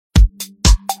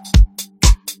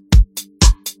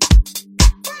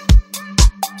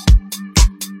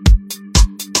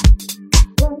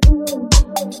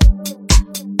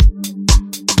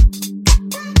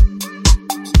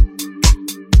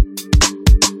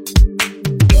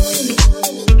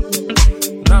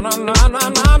na na na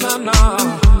na na na.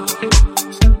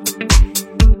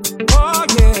 Oh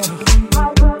yeah.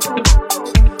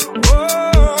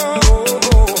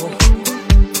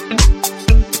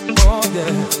 Oh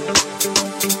yeah.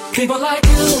 People like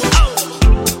you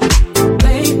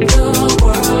make the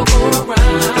world go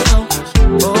round.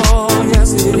 Oh yes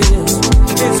it is.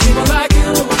 It's people like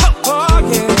you. Oh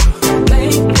yeah.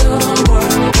 Make the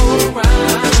world go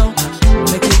round.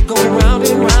 Make it go round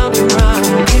and round and round.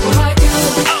 People like you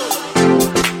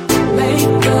make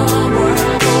the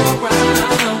world go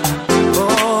round.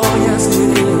 Oh yes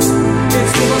it is.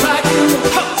 It's people like you.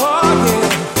 Oh yeah.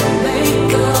 Make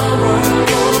the world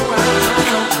go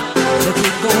round. Make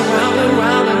it go round and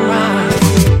round and round.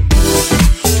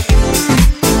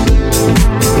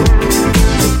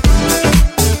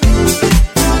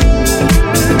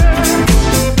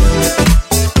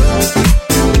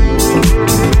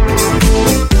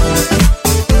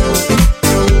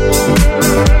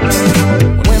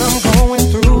 When I'm going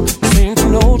through, seem to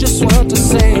know just what to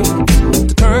say,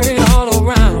 to turn it all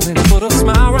around and put a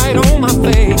smile right on my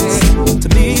face. To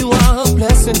me you are a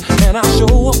blessing and I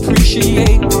sure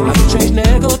appreciate how you change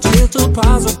negative to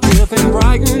positive and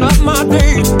brighten up my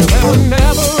day. And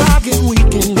whenever I get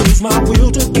weak and lose my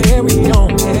will to carry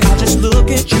on, I just look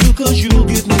at you cause you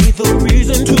give me the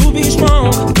reason to be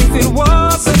strong. If it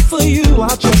wasn't for you,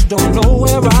 I just don't know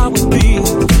where I would be.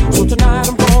 So tonight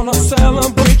I'm gonna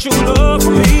celebrate your love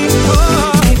for me.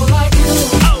 People like you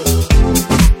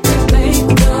make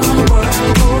the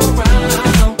world go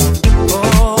round.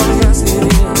 Oh yes it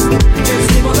is. It's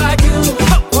people like you.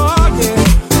 Oh yeah.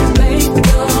 Make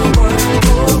the world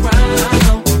go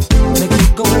round. Make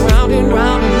it go round and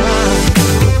round and round.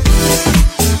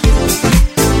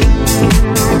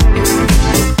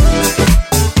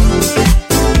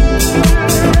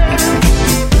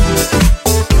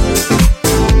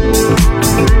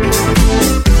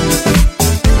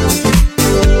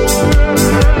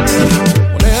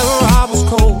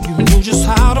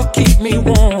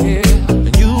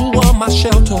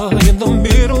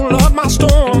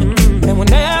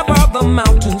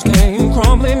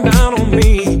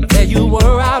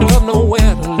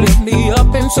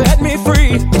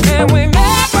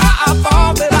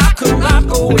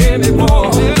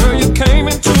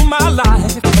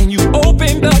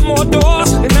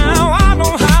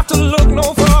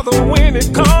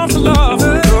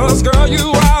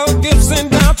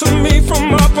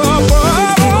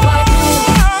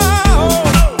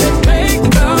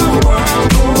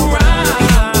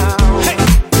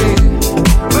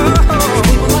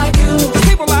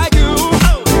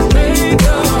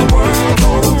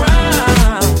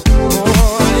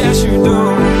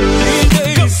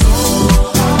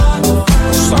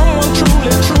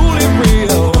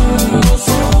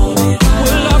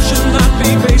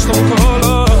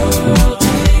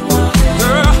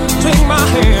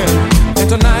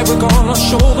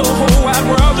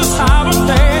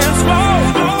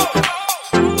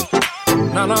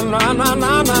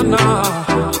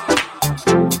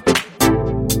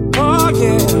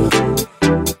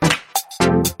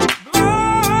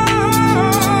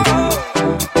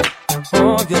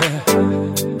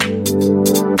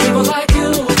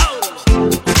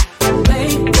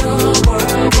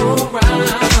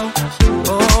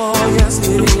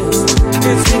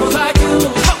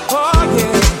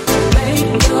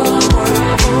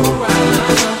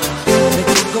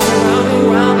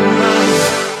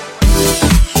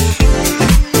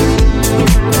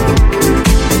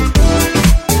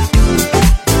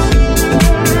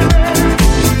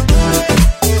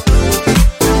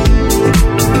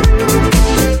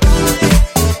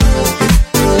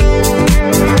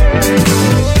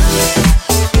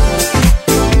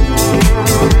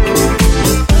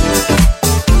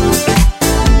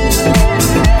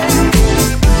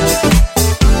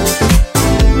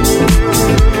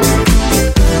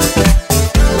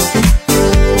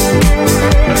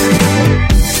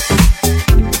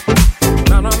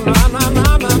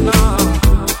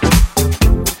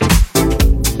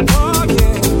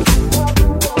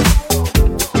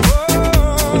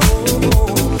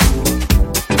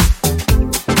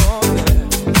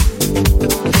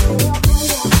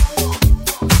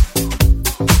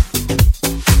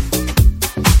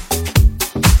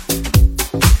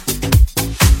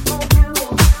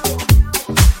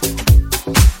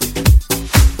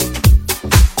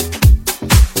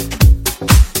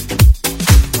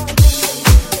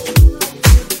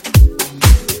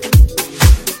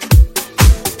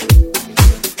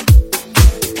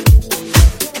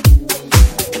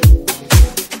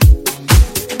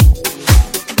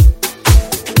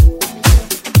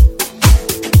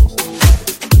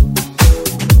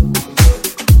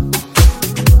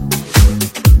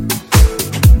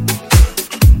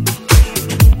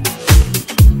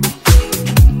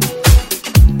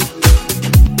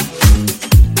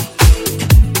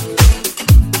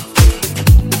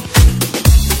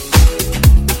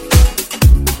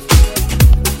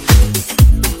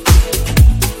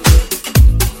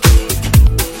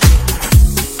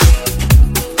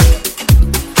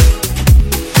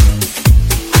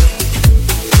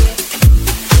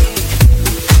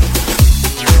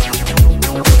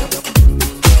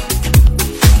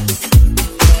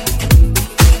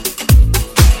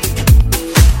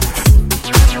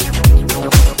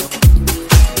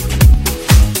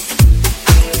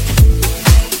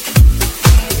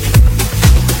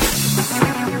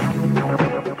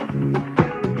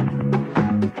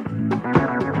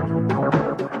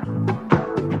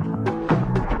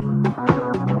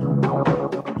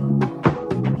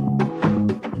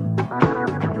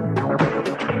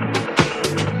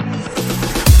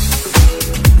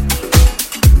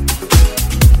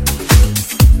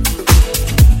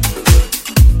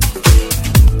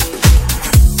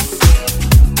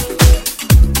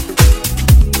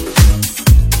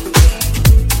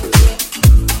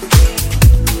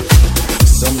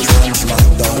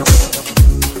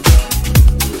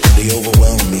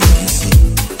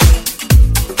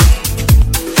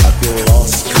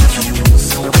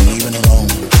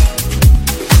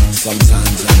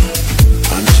 Sometimes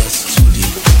I'm just too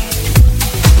deep.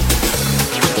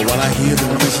 But when I hear the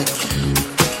music,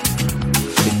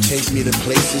 it takes me to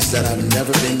places that I've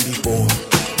never been before.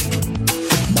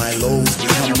 My lows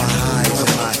become my highs,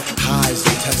 and my highs,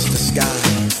 they touch the sky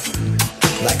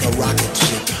like a rocket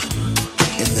ship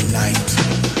in the night.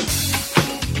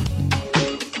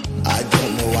 I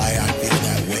don't know why I feel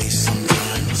that way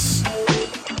sometimes.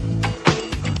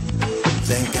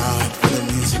 Thank God for the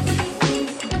music.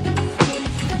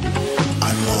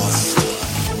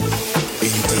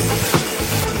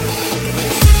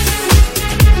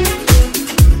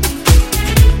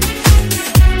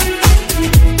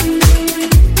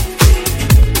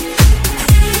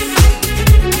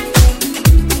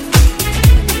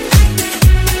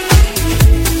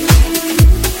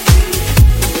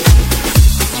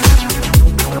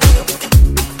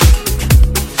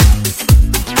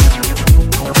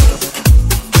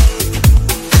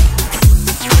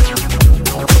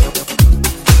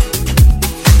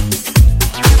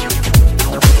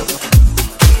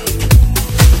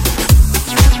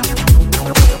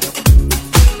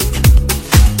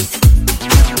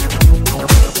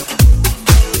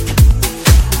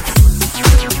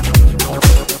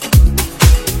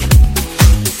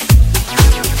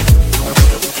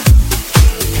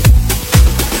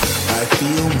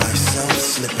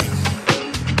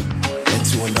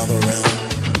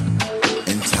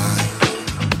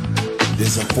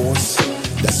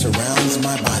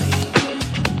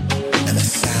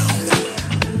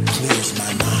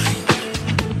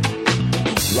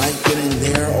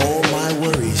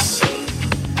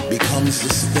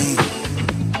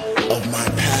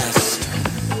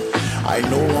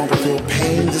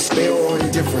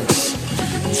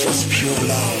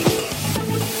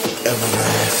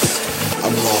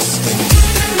 I'm lost indeed.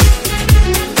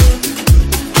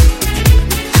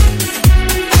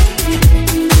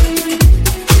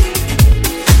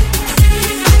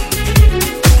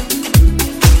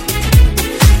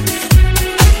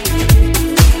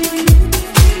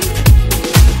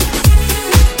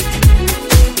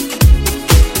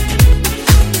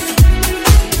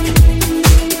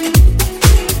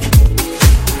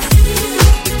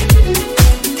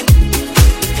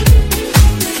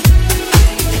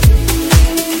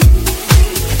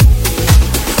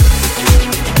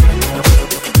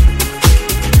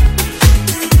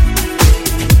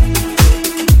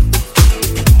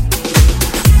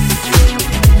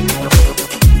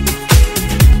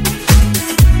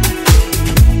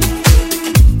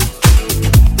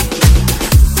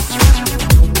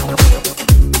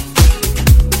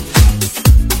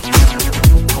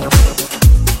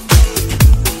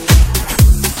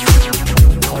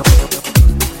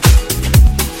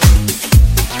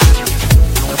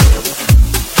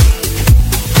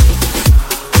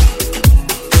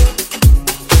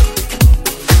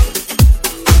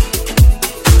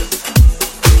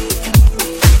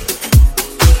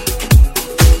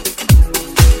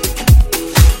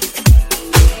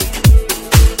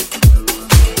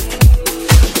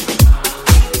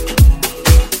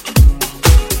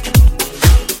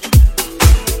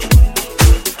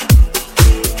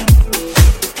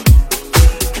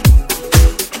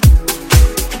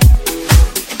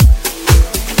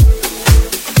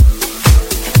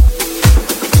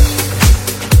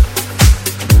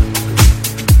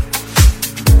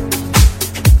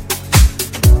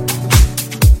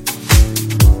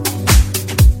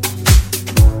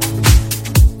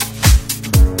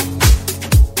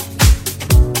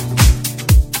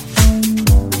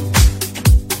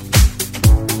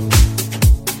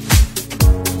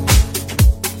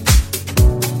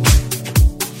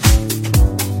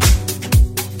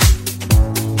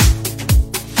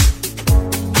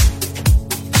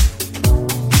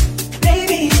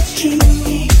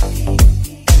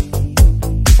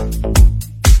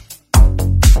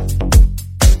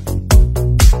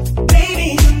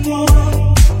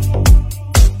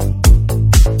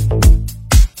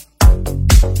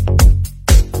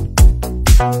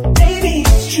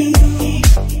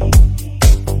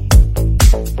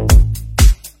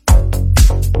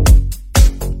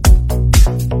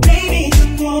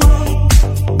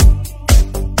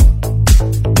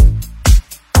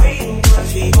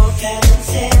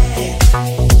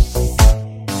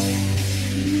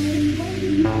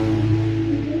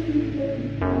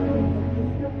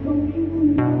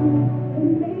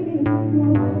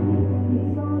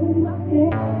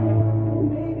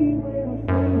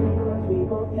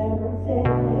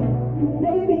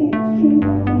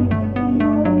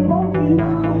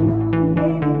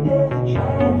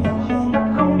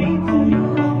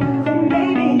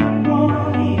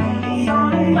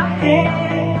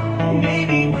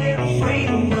 Maybe we're afraid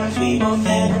of what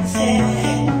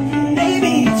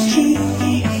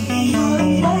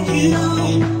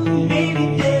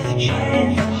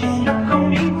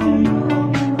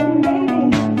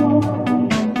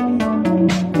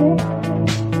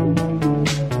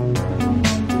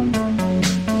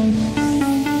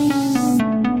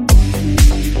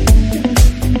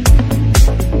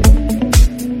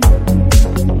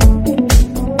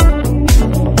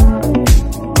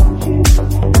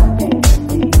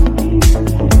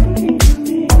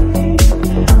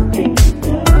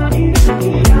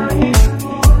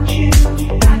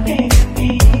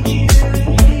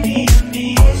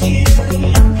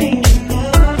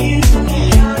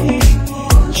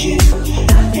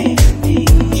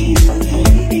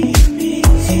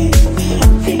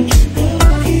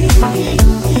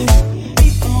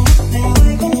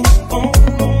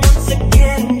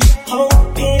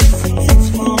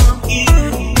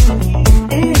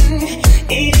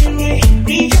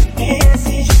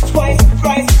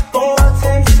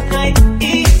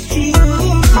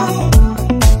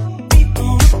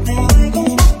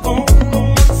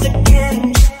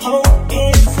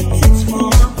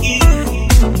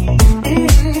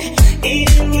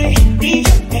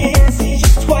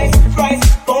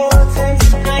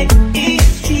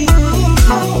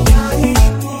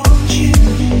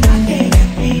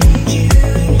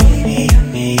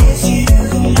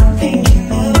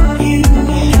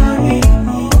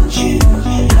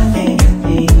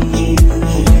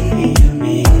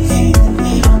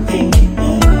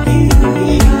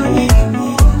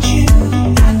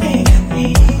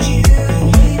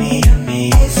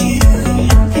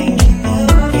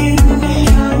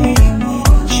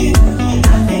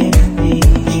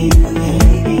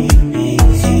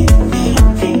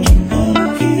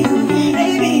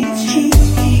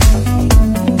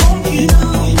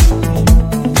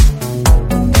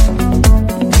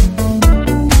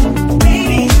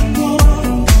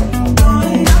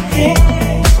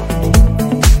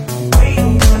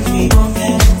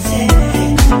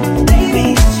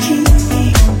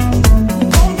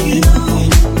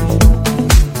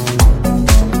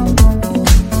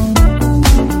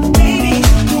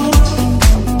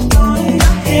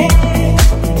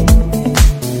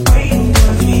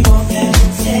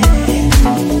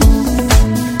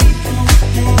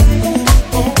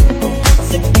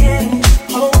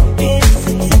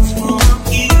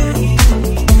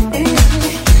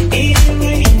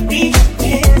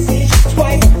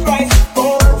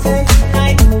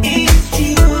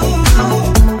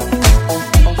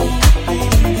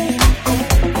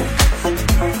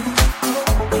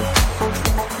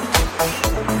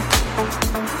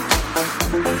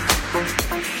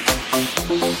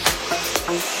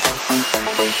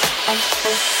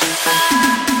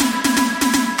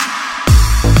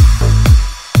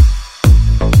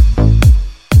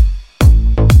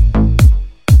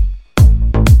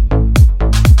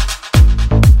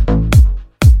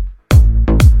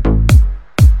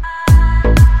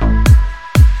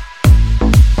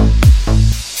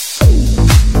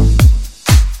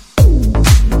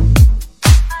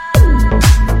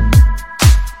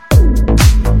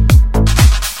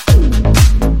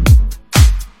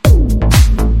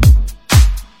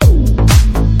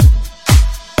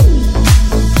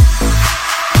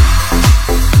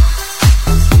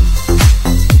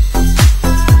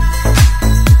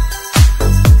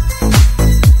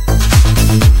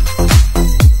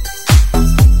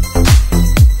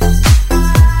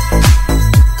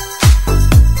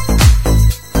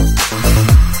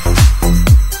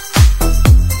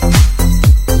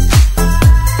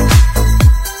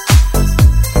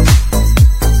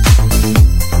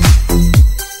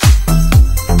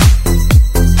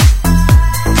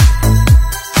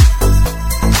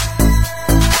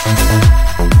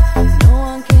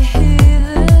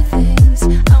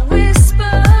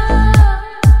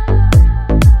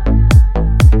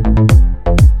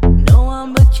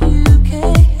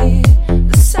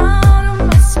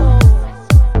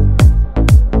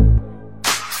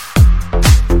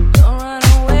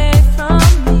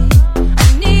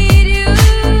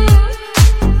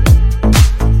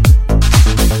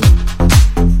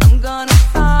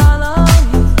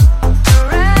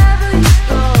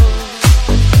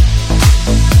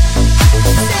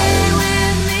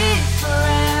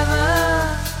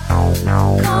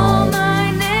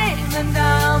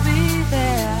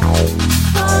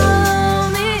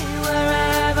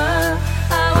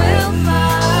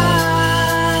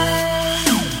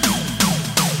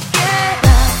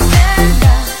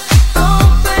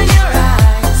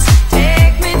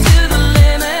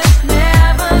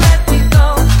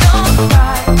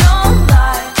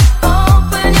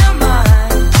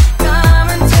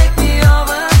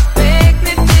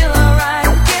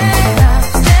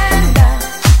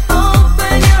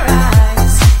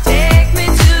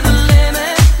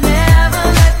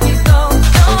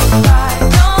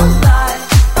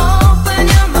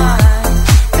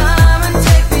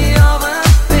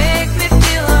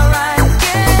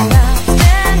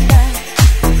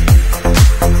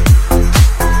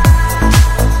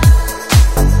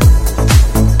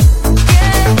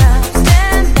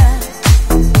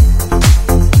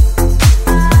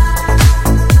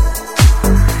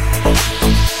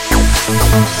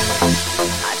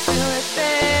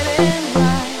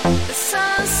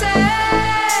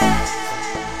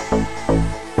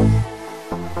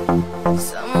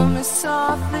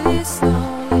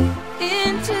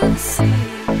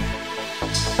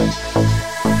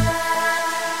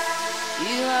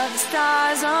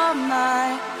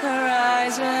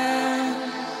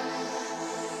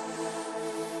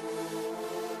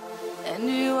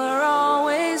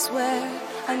is where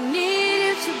I need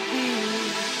you to be.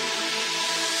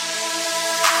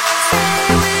 Stay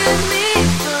with me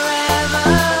forever.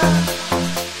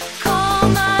 Call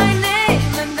my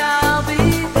name and I'll be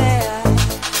there.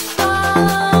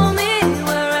 Follow me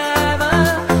wherever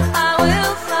I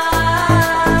will fly.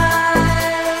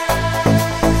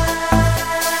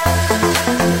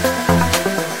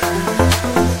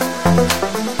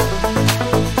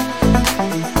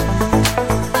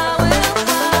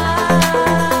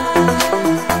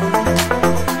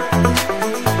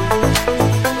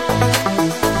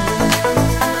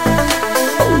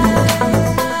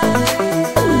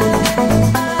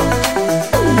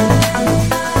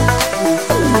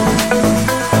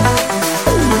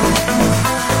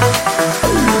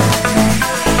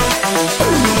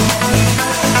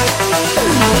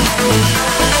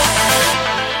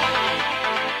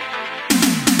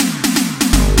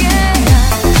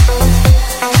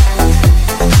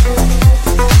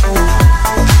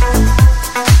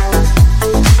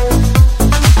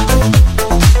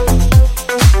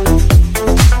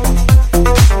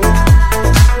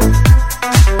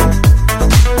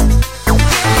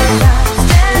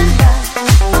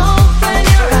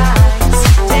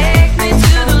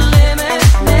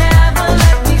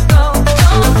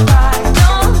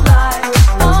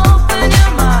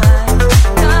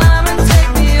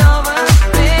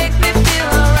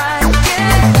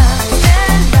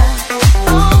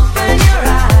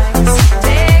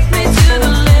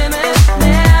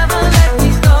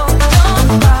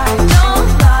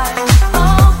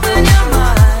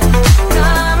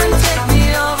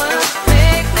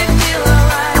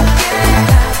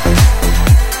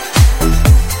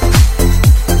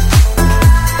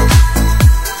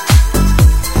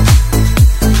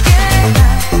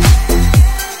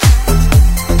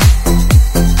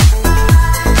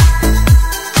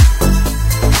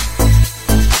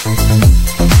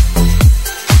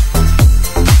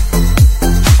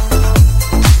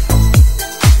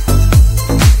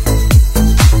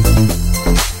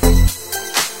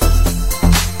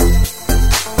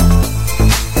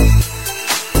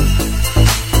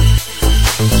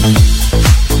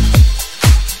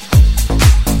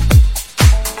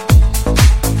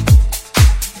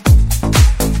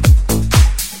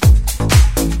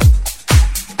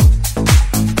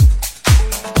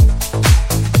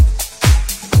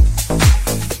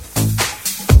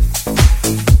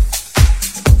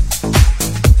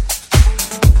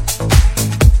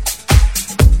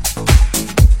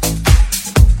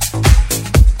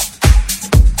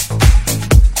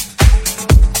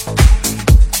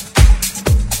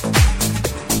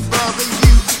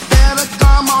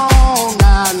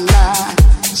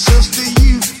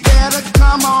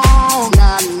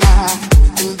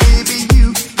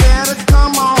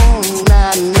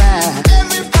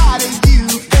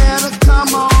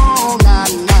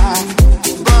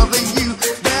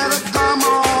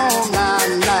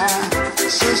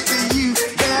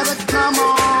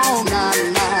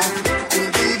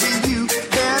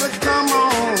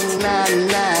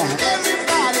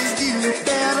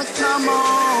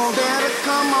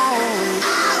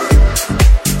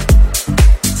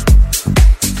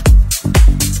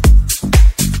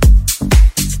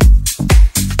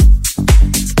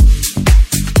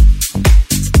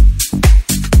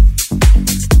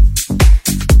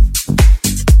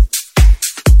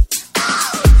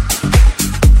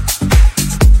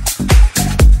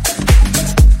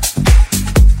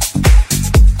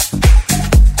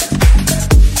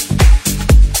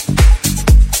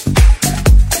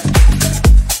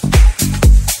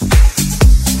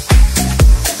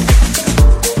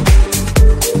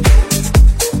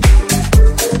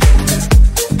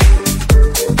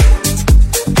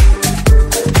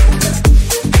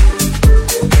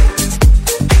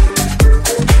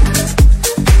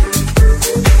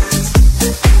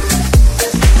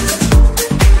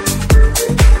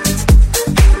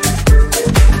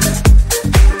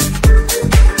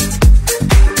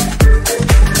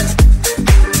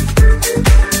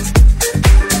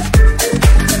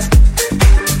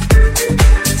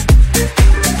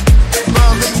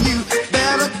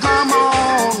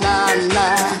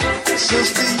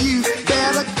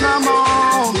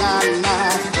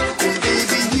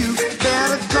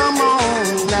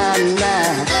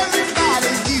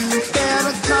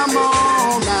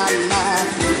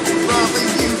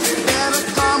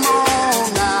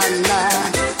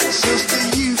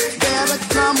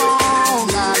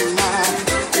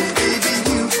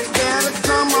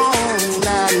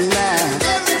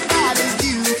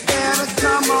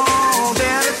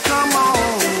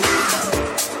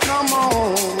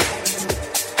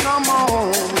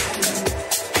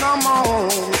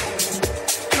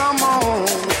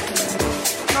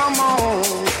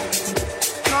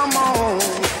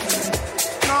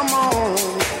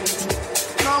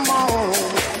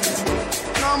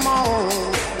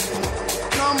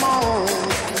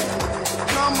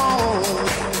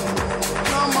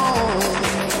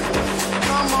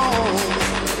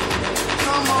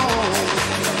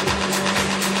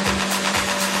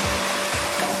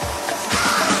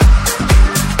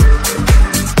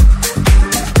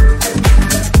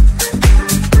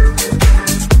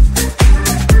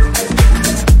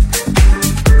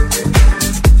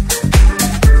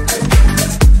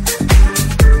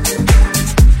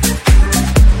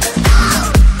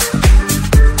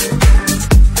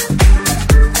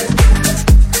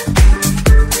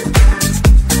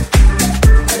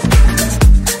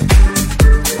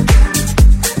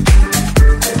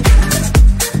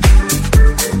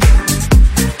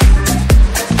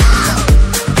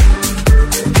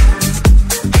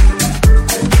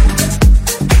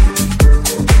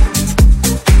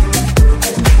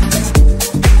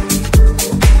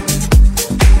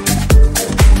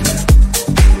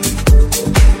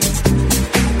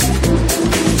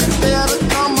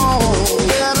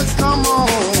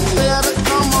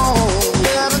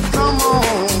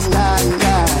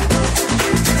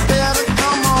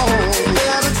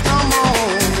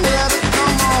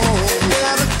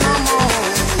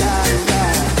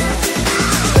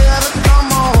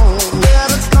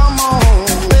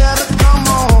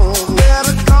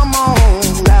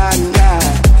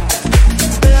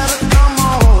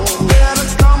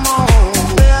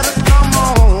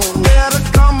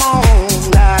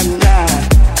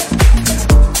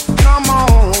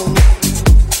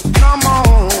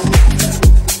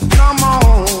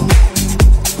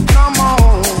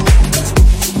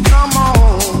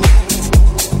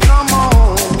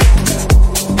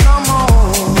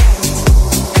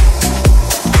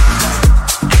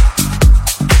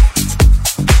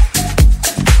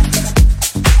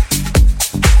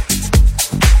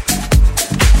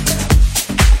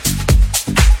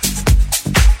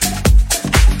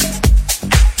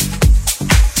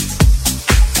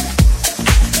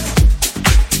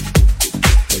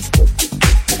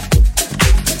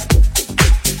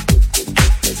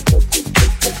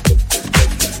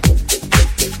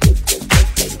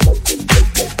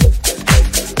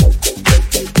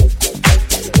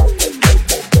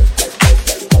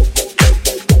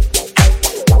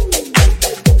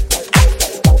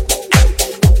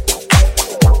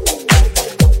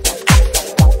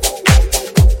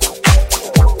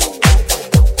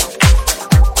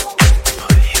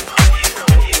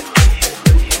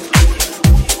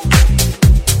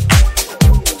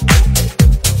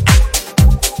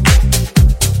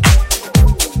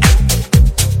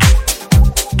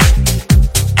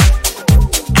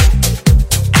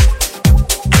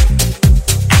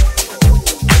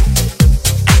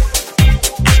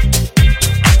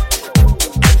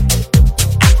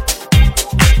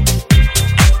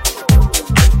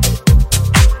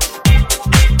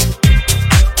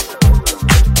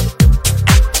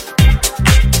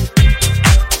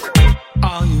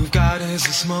 is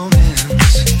this moment?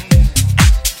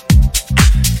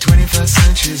 21st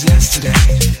century's yesterday.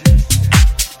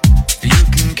 You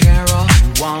can care all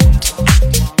you want.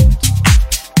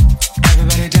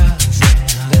 Everybody does it,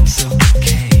 that's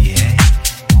okay, yeah.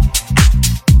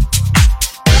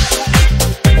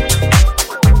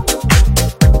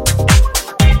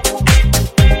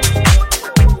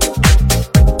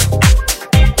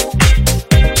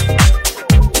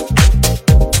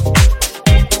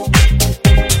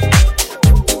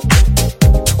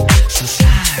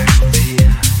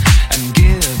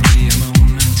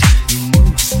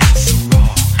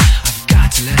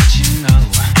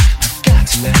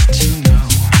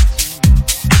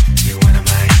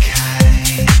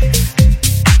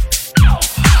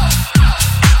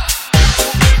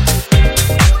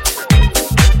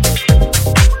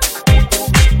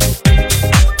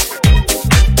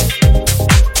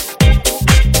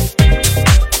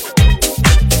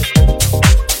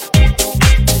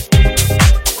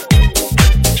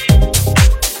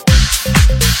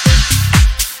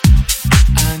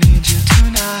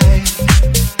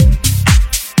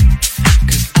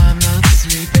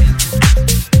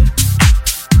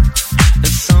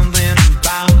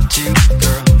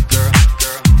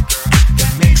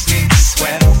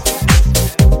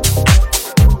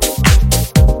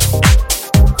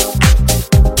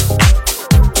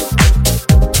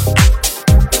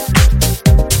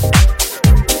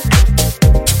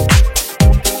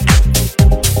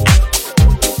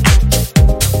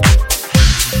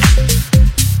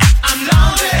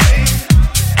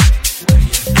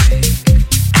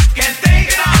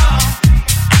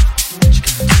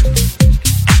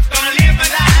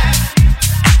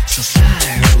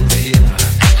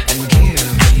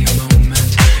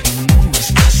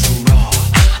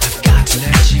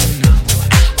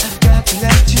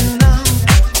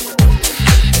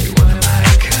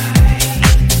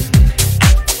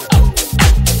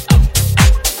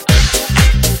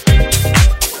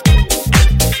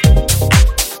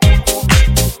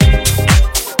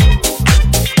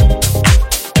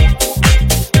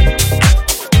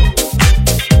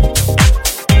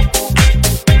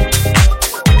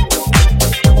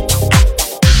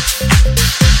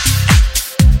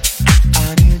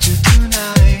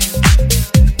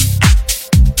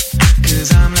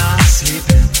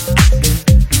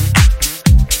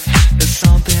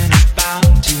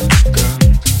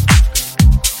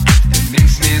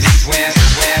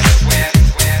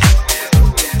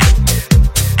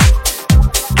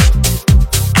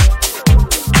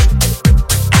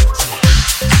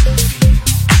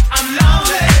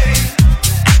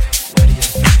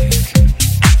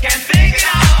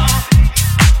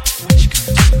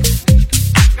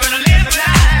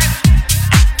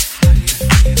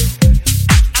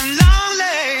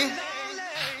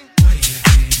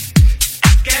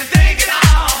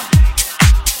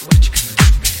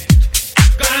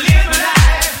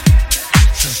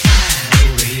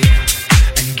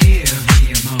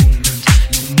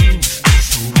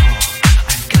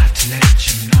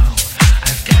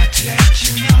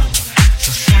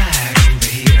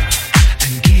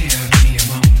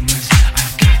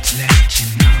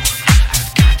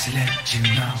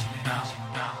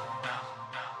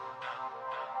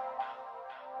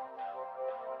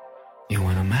 You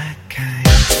wanna my kind.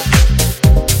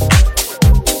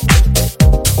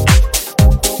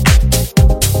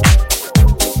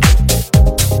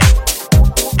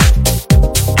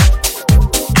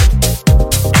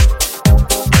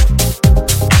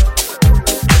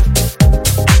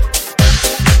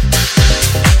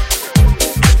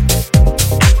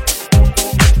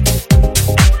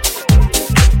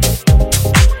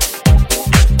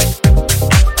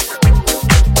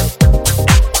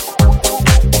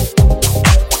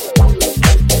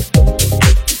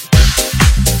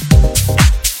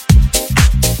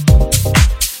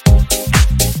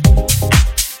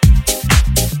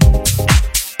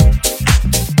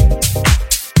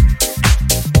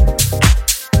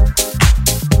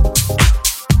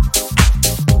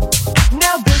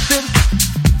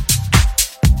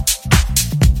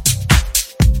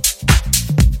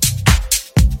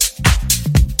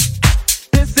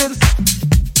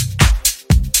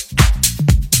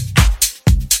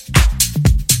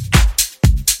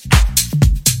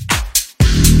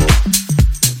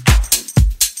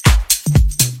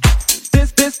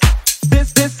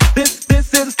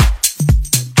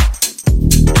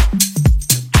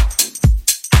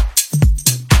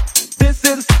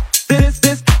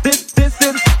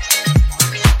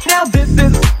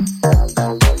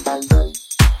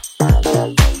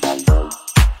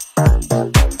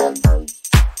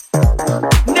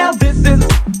 Now this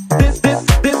is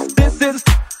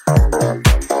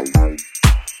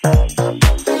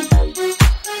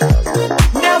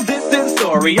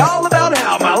story all about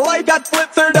how my life got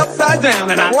flipped, turned upside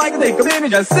down, and I'd like to take a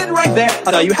minute, just sit right there.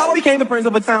 I'll tell you how I became the prince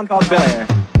of a town called Bel Air.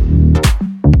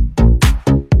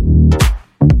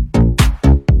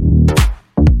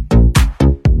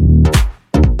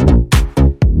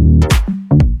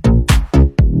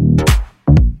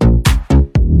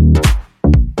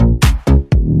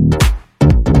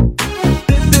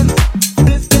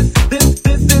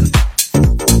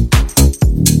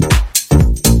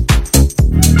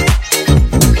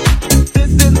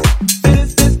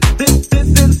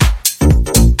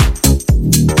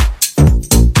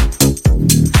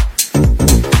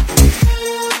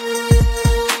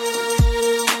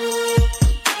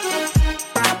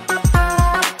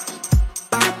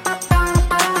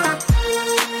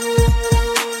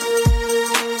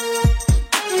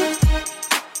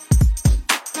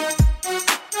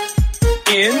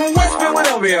 In West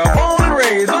Philadelphia, born and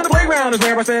raised on the playground is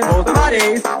where I spent most of my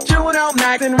days. Chilling out,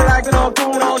 maxing, relaxing, all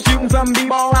cool and all, shooting some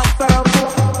b-ball outside of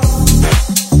school.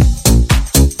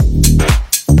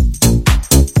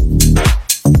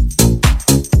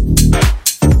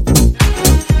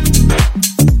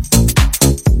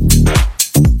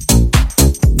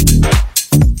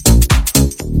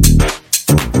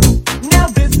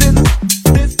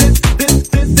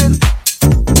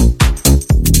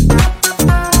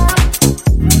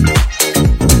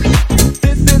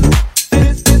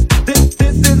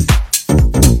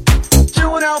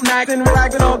 Maxing,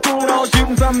 relaxing, all cool and all,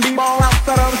 shooting some b-ball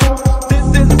outside of the school.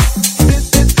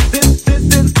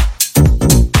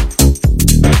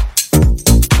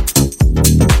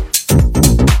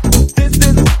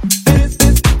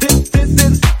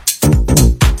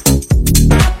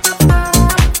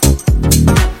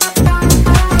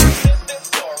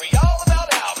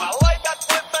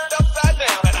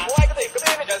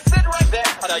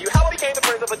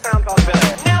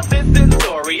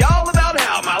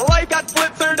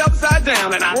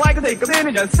 And I'd like to take a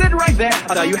minute, just sit right there.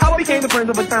 I'll tell you how I became the prince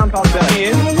of a town called Bel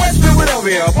Air. In West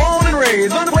Philadelphia, born and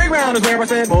raised on the playground is where I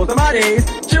spent most of my days.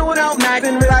 Chilling out,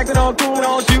 maxing, relaxing, all cool and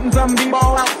all, shooting some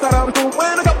b-ball outside of the school.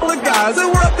 When a couple of guys who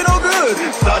were up to no good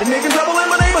started making trouble in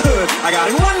my neighborhood. I got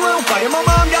in one little fight and my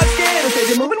mom got scared and said,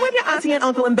 "You're moving with your auntie and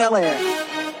uncle in Bel Air."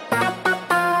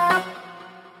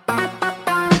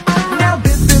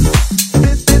 This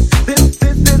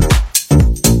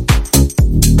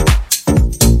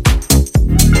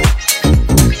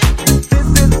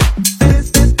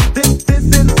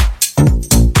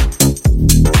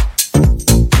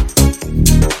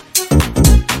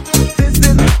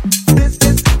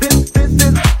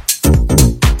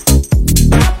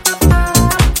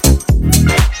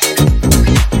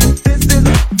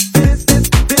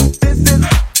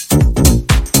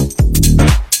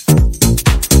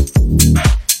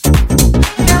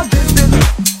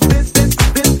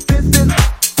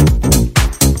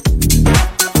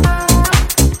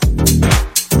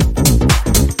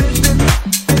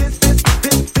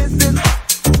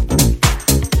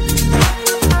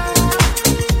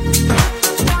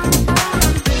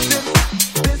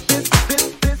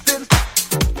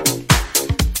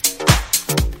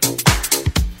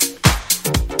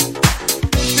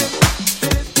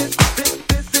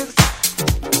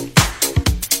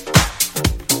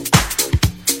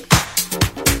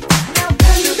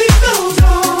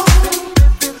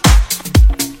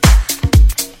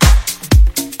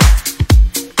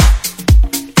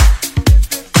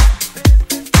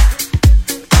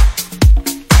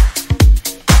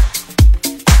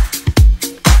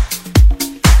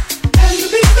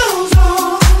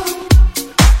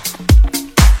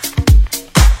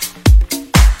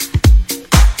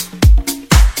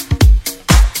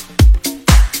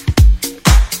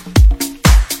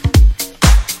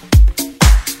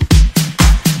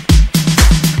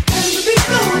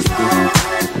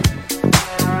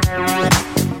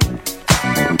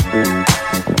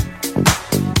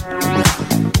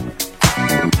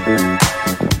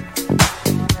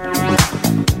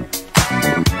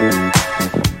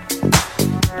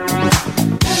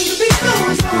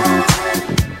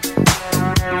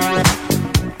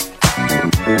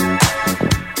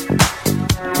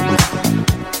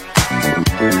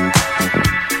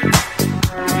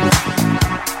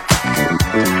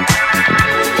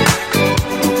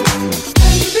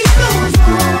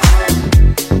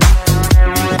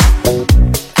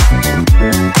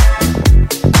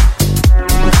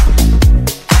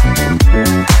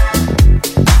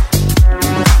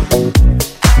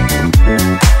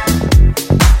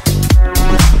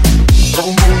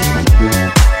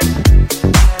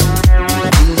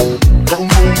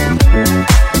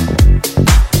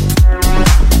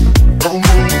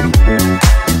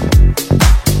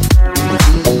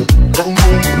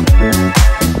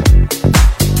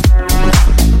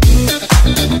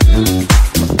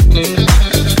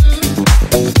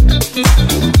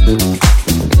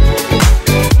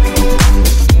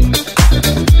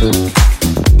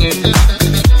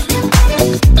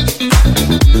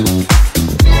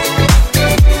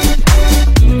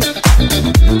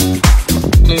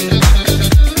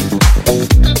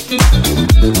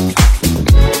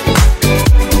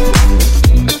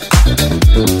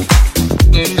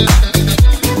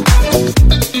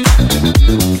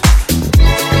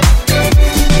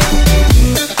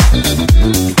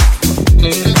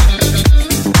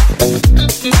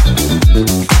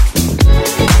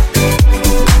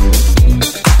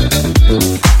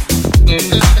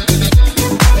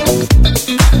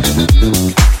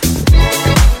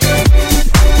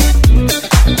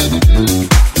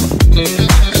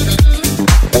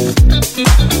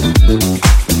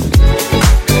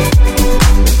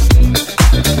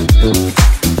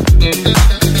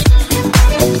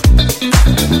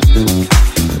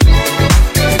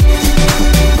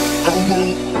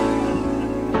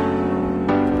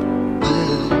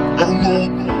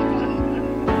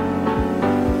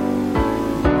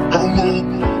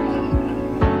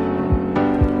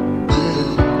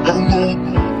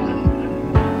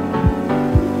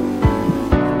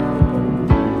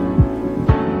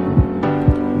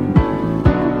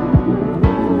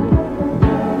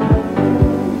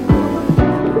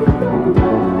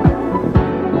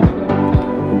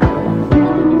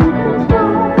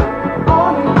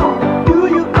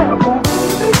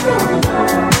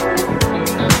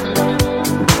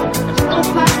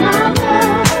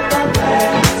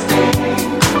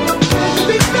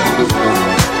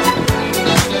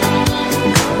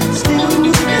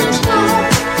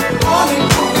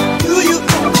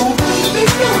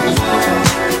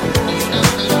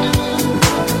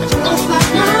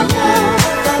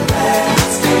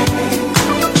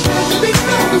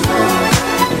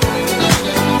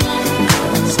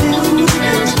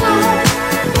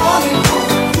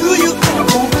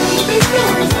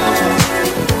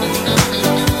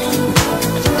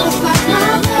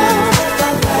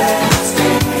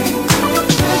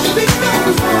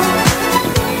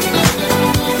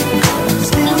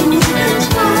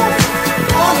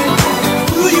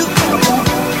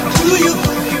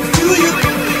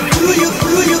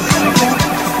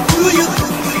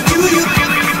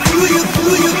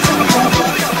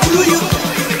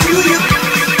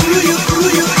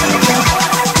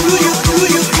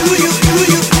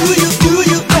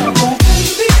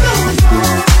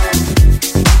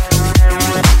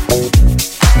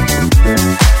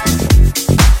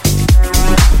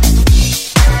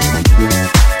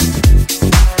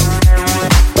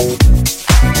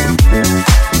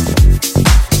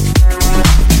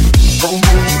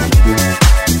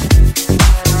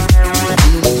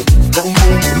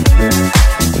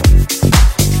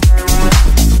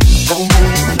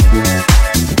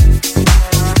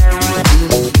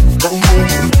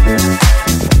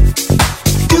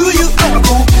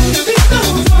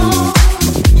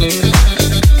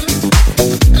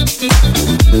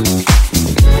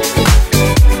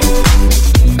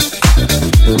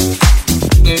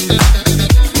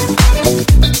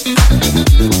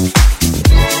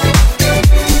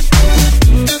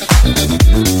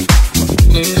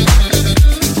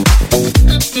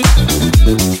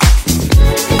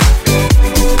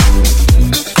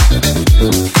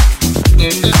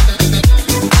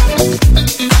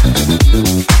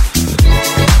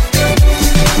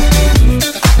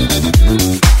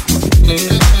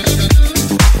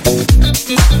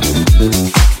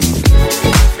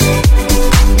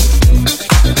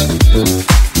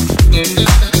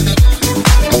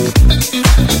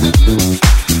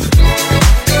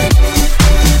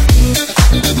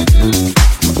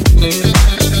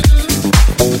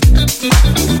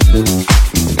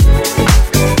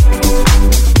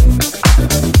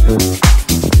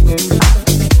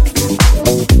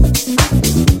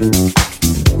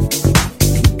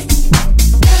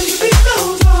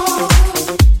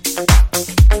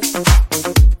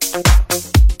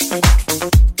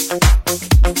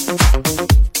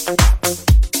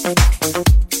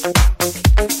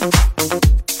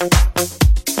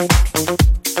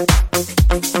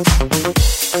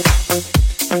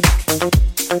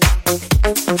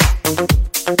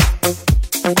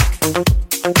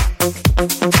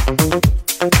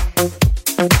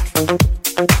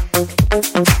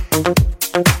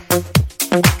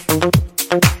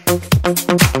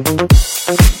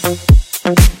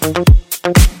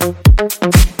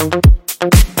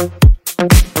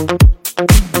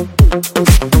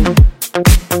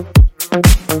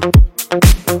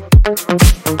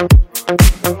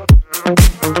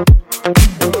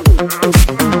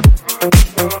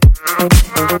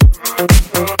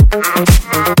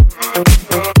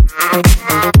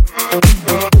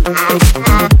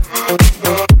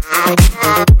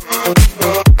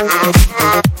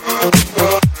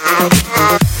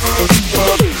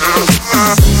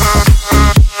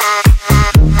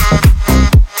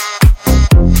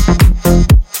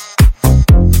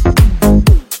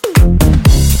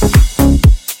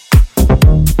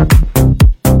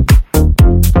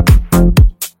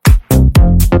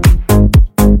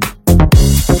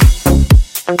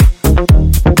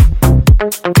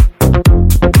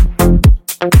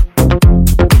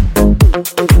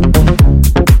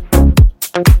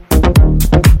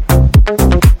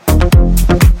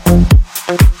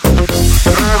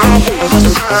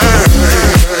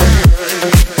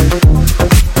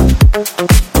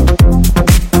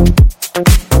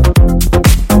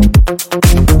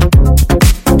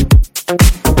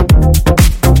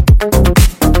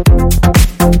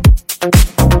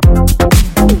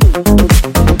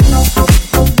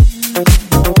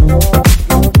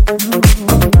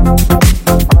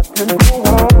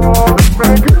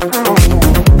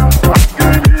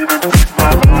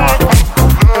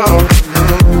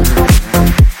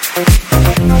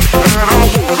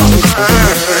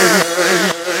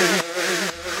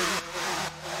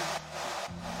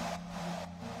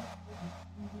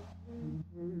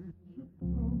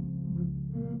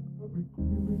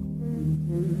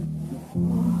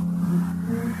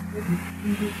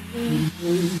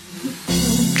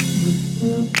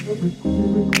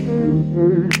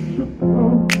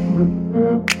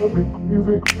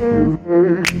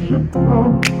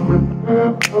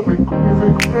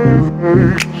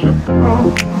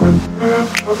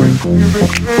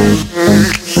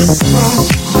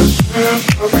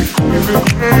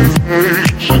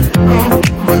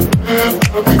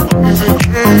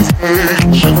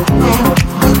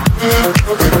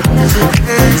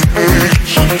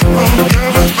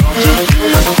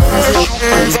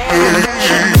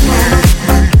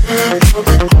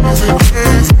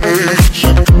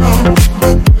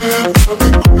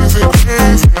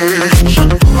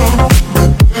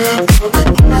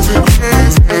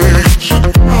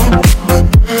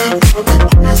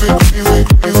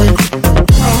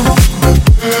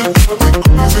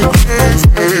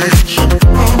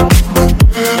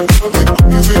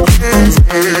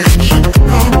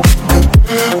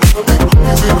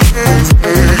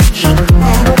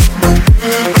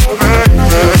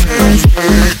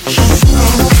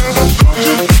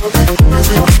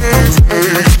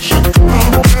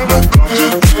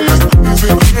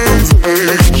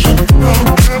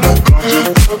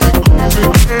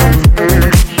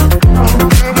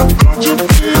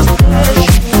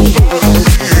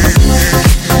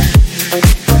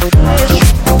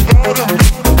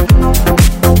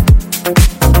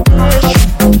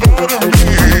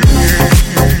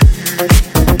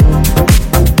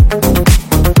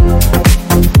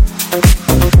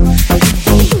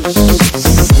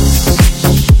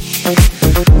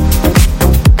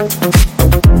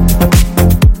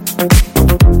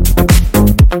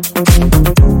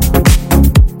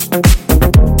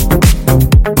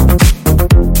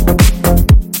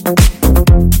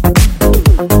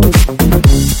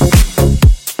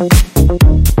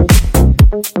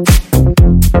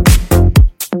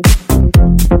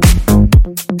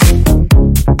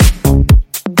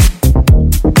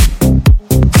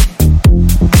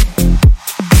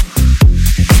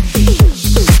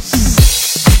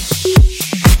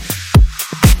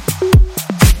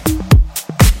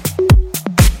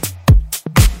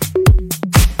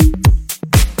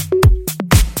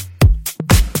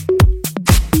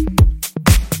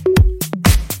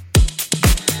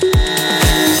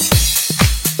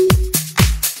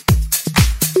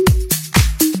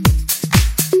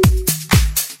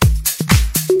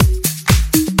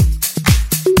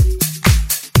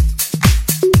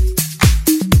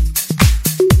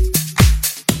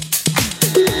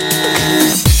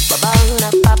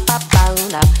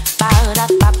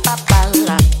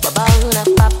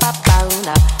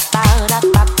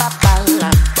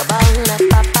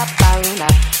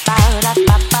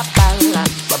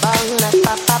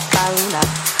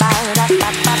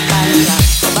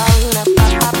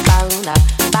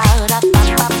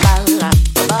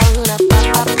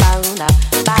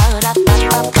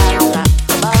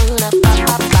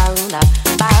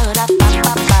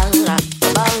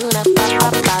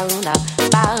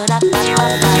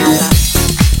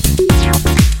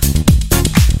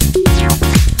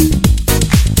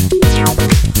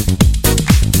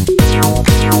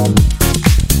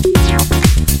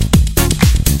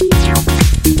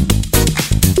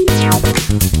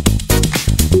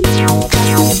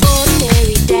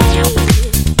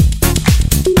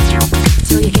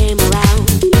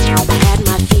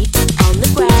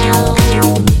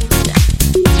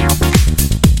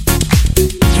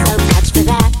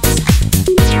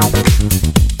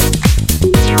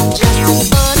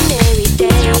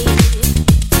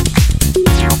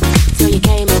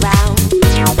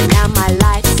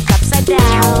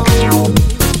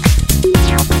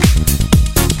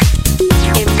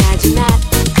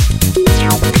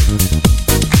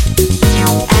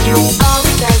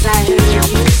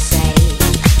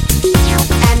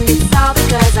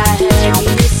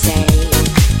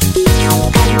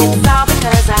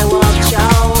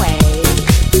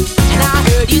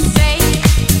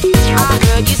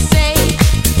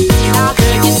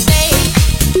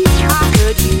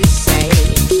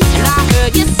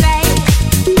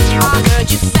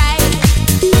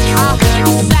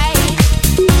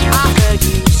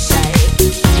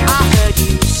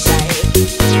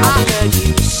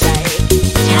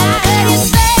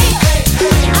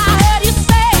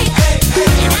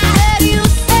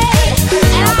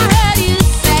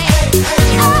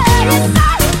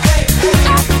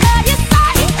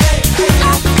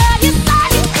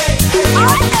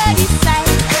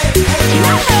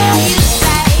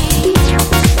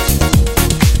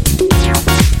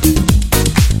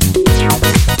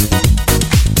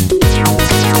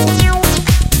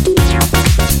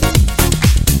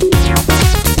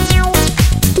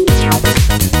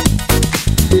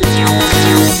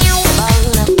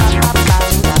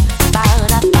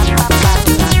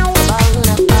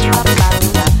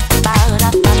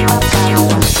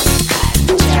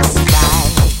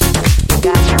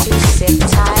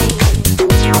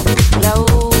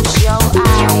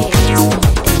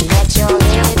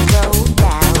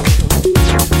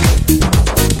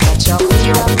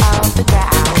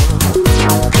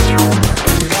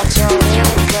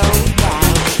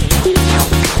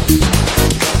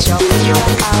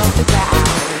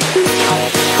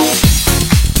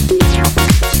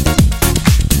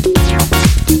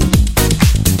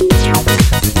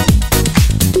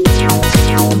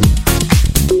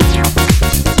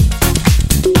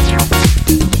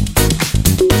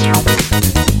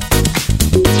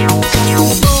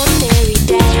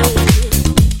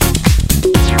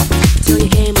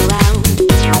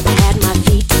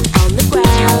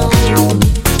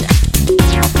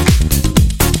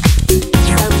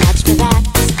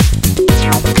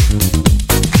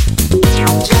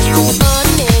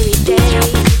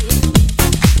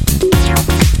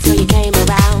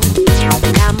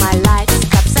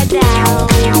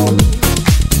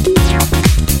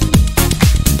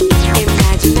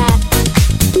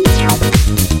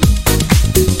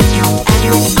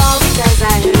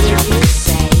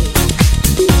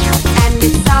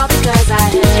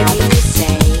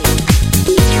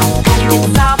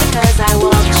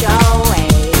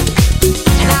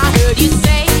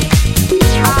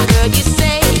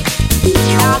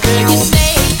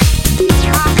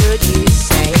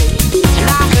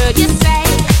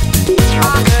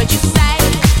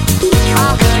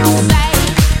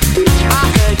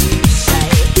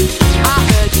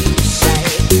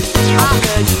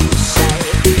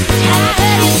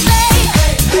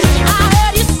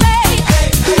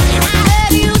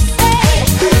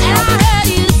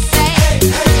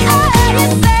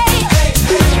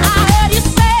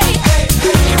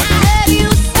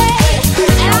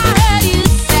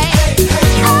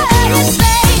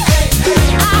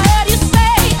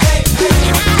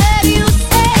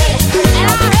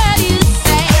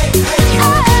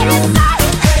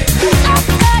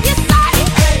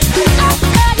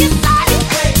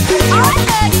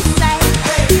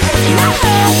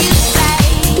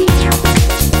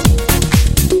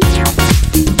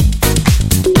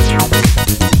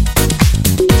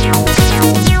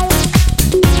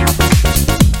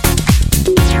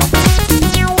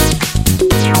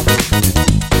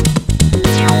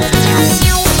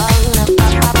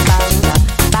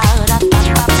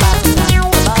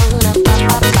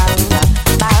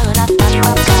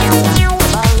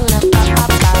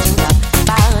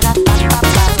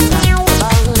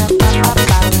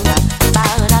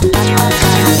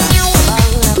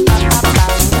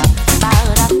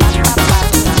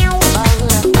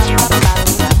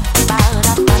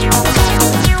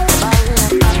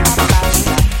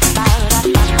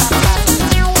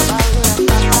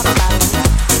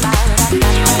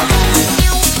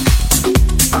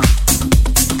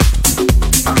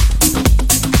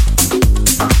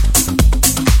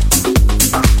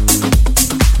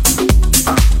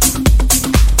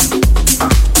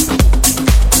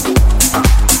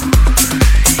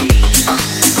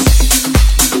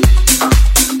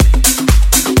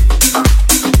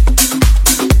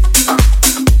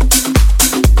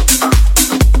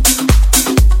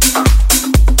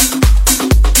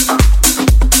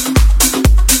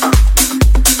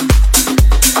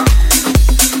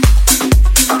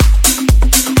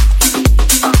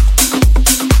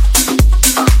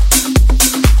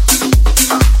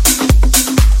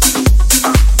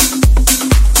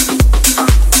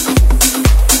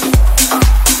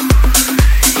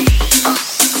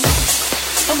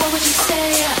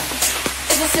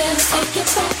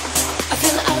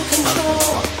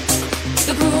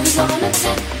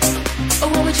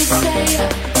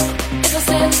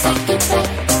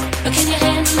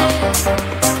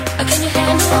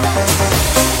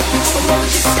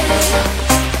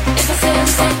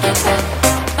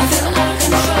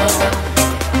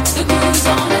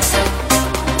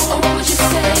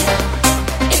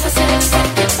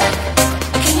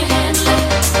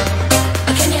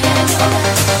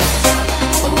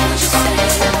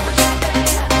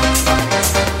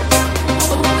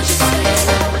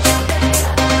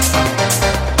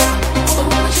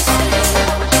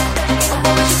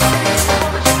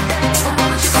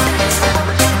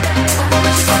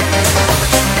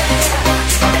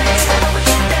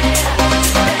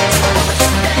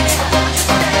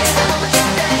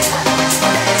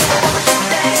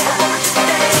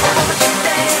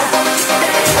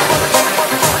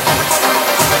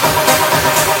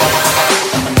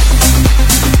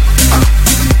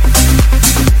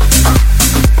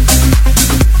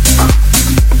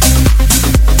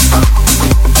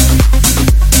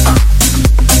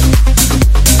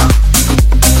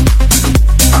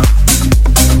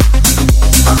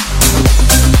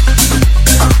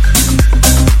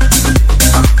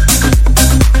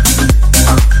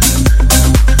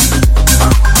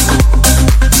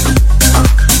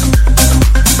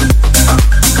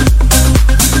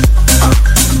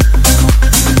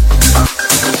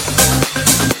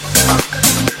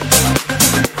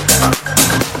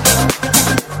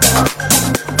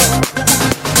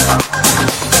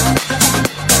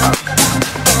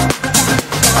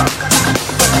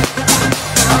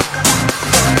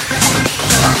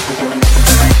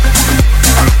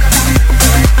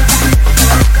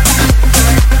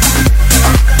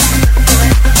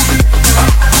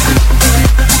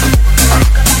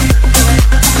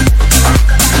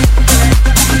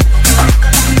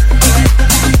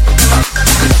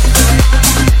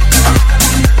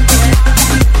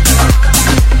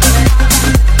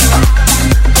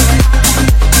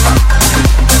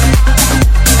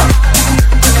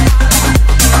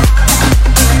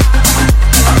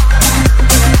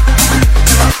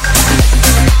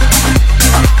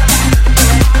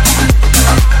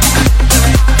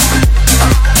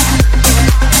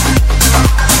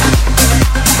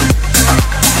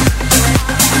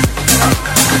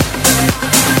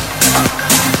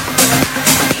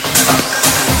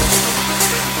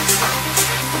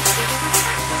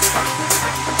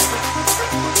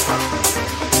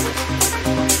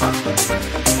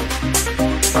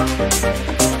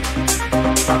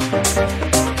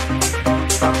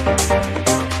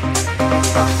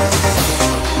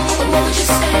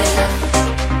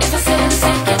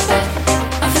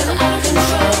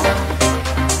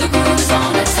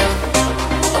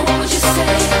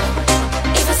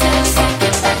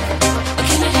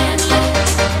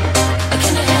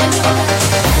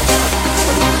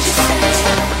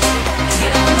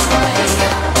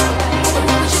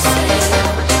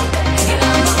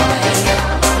Get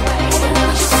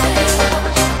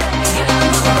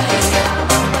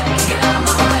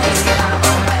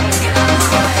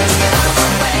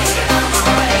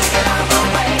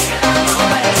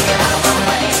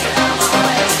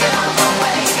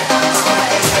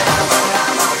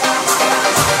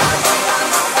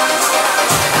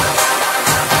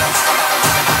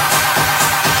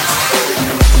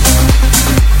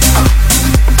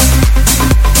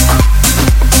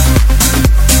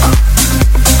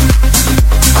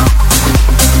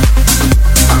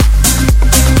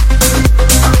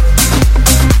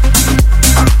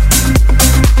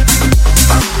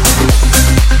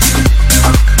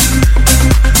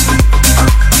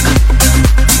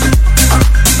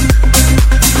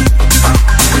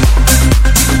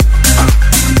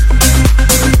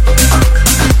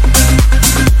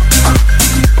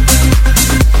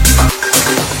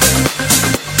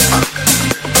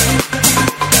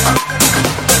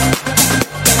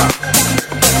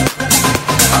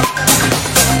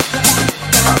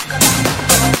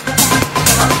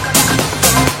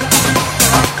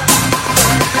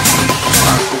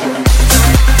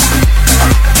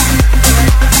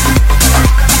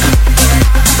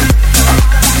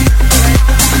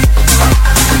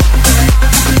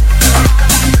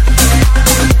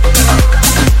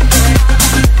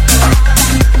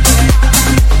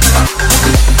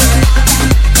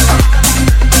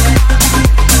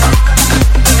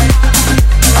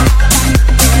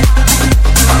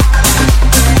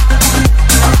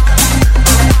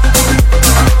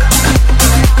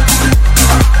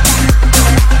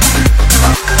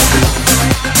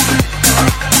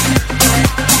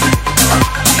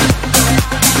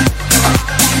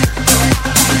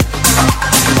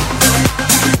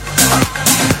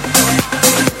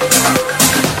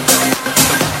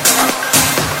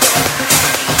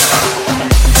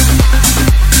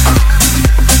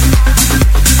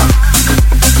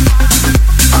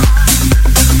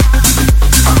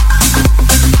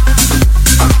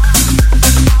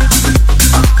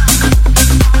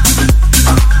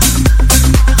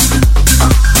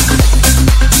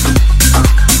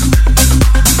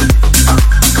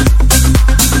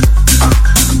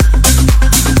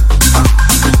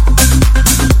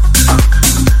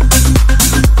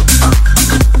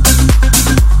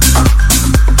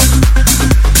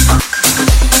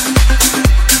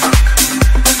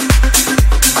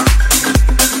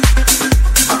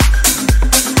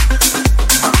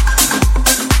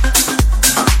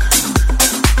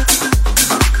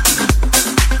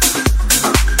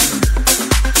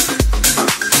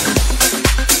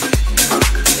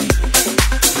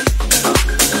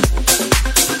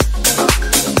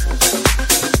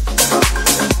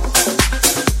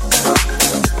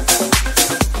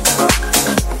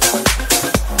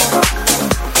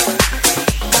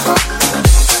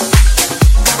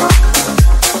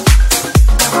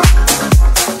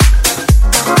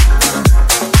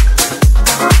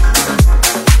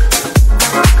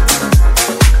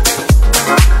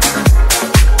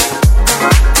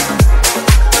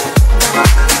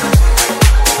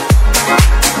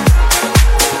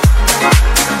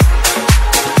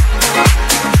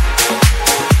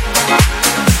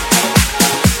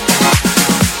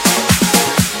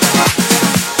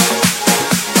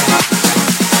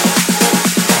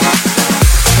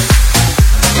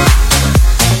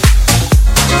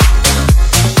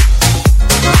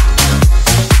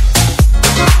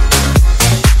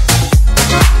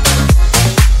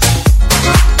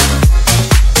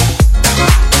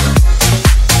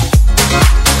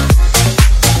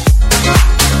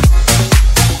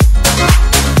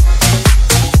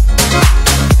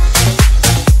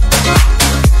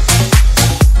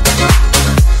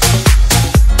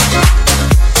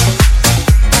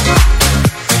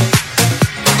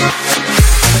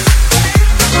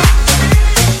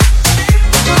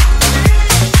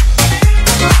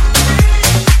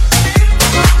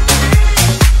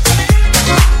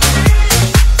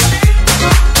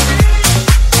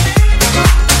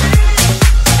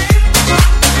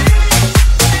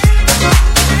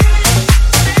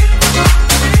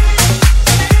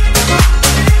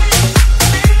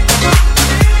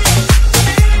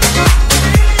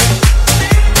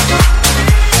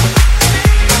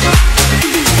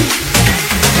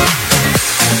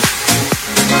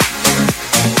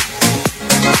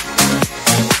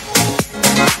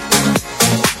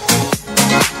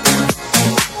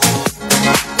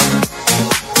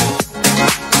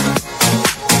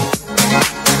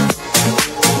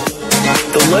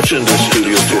legend of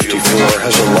Studio 54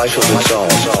 has a life of its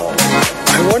own.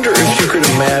 I wonder if you could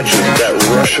imagine that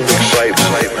rush of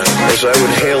excitement as I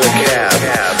would hail a cab,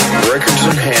 records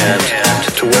in hand,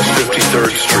 to West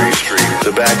 53rd Street,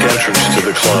 the back entrance to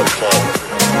the club.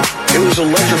 It was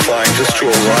electrifying just to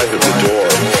arrive at the door,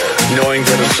 knowing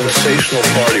that a sensational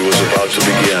party was about to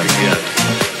begin.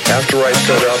 After I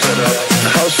set up, the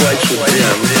house lights would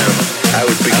dim, I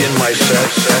would begin my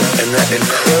set, and that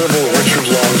incredible Richard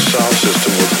Long sound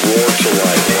system would roar to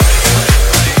life.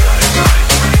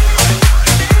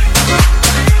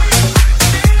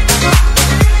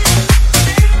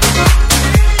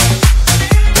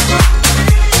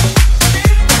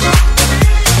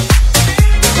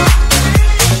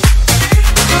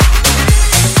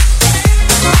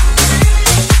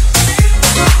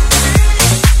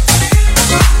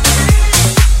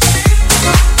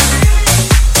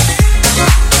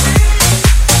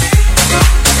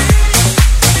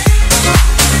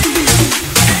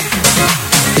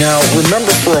 Now,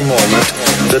 remember for a moment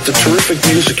that the terrific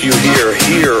music you hear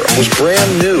here was brand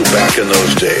new back in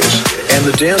those days, and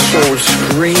the dance floor would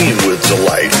scream with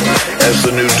delight as the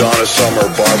new Donna Summer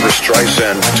Barbra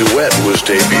Streisand duet was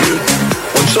debuted.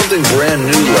 When something brand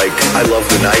new like I Love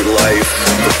the Nightlife,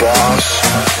 The Boss,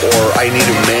 or I Need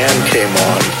a Man came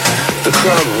on, the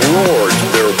crowd roared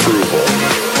their approval.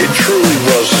 It truly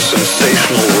was a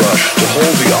sensational rush to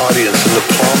hold the audience in the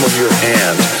palm of your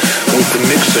hand with the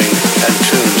mixing and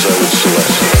tunes I would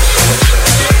select.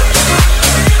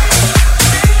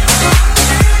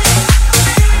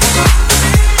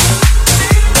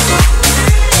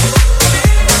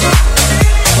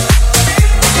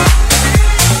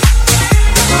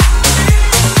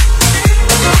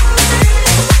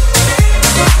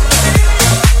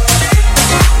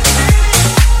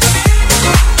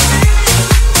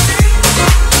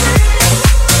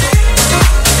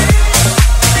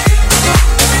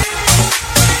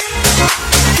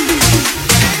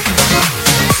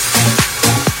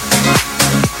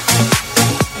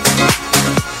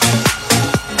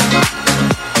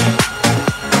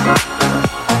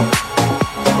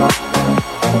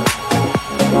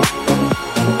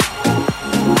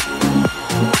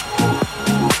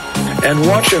 And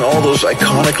watching all those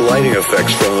iconic lighting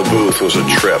effects from the booth was a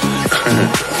trip.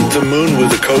 The moon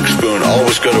with the Coke spoon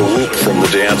always got a whoop from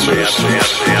the dancers.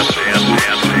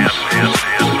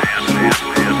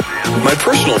 My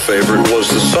personal favorite was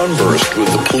the sunburst with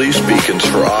the police beacons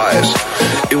for eyes.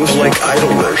 It was like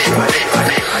idol worship.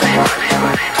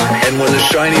 And when the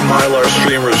shiny Mylar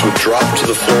streamers would drop to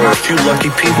the floor, a few lucky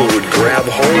people would grab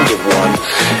hold of one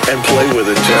and play with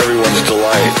it to everyone's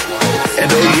delight. And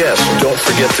oh yes, don't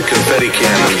forget the confetti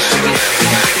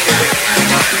cannons.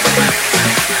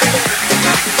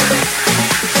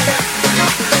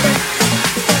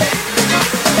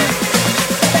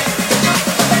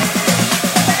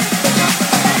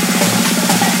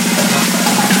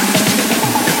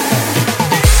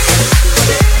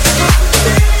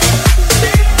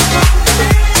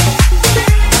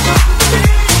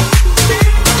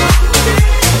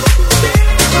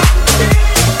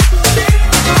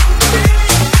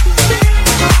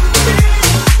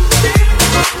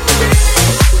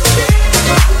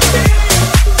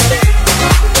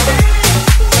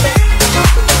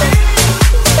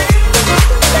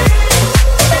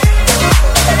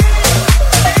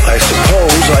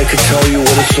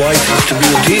 It's like to be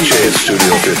a DJ at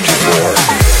Studio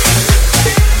 54.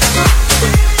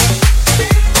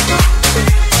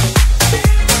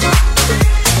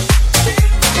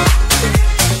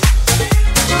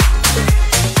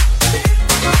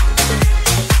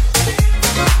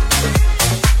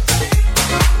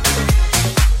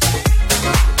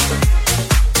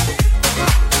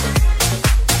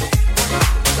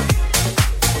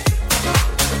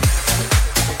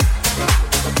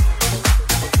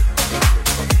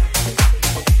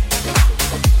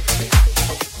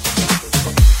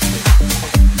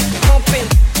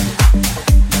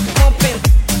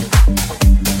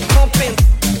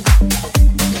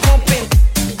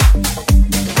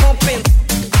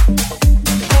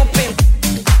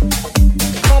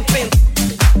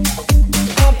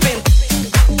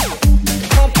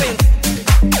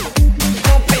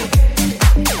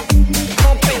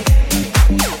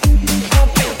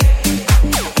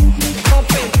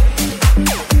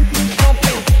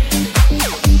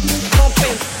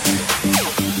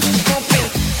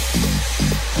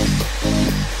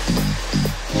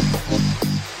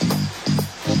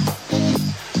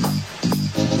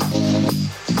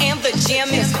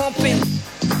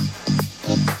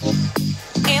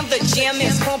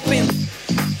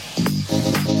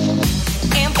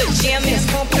 jam is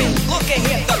pumping. Look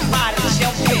ahead, the body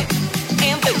jumping.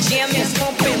 And the jam is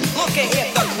pumping.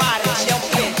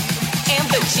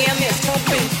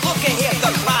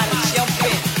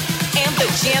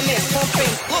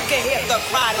 ahead, the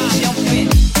crowd is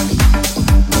jumping.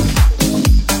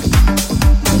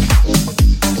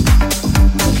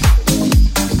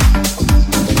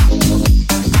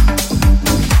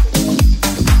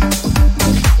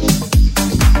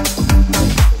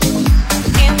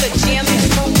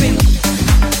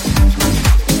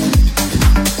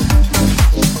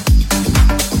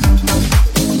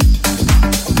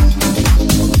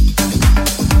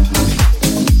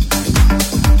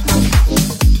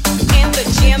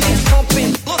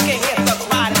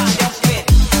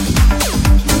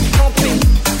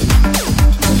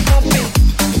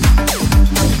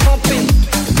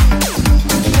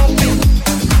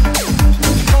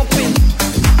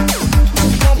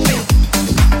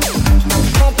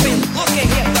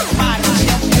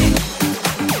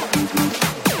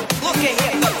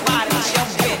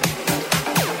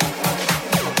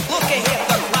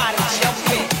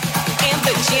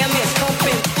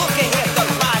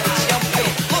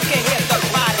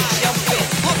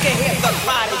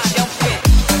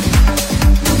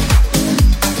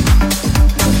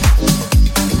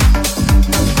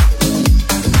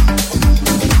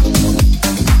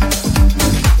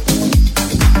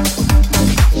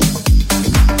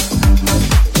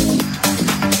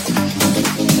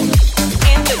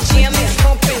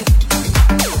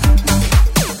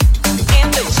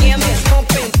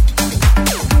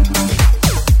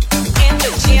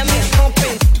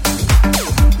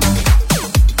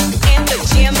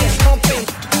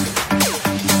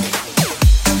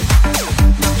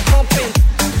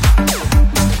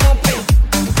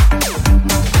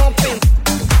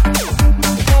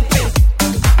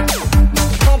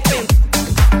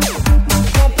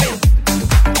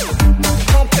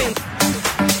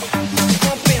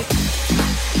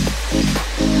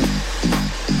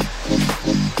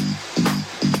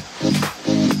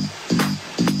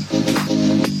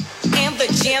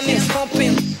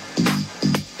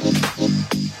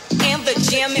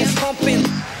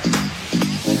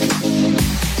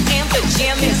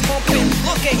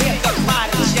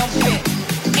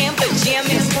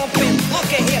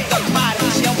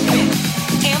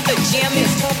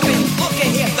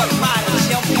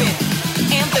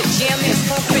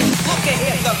 Look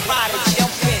ahead, the crowd is